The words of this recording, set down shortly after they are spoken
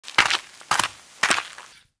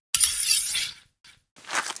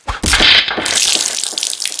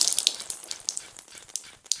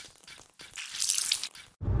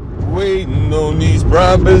waiting on these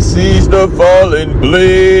prophecies to fall in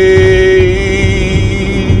place.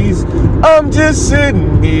 I'm just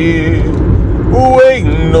sitting here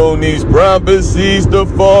waiting on these prophecies to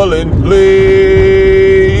fall in place.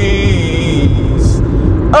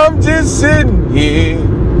 I'm just sitting here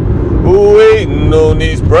waiting on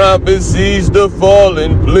these prophecies to fall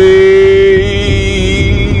in place.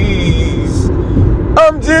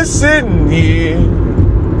 I'm just sitting here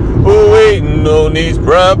waiting on these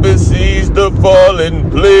prophecies to fall in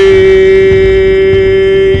place.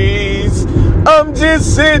 I'm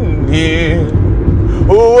just sitting here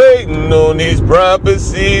waiting on these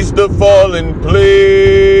prophecies to fall in place.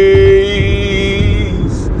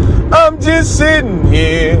 I'm just sitting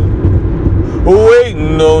here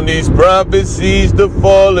waiting on these prophecies to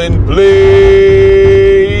fall in place.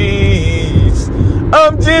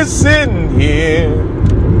 I'm just sitting here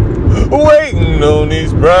waiting on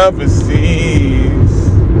these prophecies,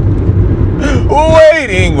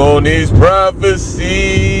 waiting on these prophecies,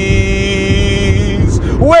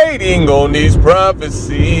 waiting on these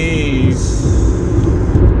prophecies,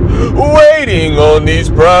 waiting on these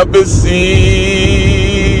prophecies.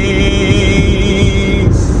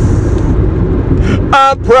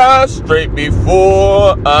 I prostrate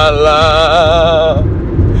before Allah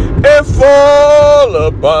and fall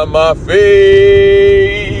upon my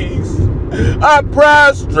face. I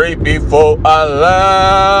prostrate before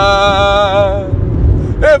Allah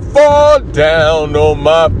and fall down on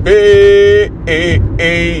my face.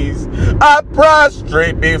 I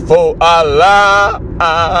prostrate before Allah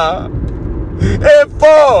and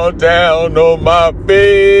fall down on my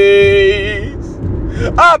face.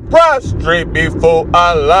 I prostrate before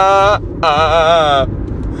Allah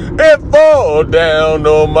and fall down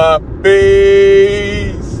on my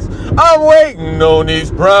face. I'm waiting on these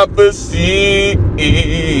prophecies.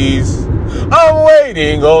 I'm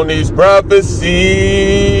waiting on these prophecies.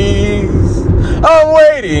 I'm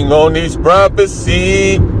waiting on these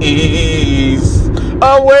prophecies.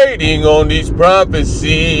 I'm waiting on these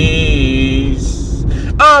prophecies.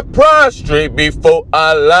 I prostrate before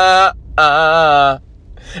Allah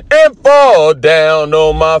and fall down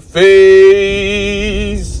on my face.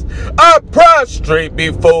 I prostrate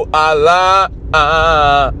before Allah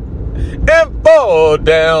and fall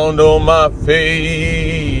down on my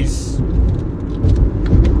face.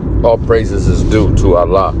 All praises is due to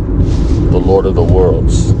Allah, the Lord of the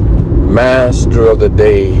worlds, Master of the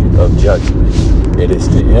day of judgment. It is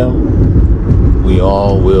to Him we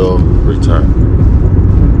all will return.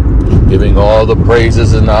 Giving all the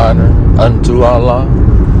praises and honor unto Allah,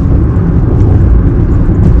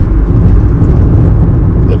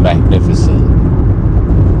 the magnificent,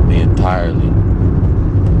 the entirely,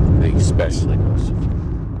 the especially merciful.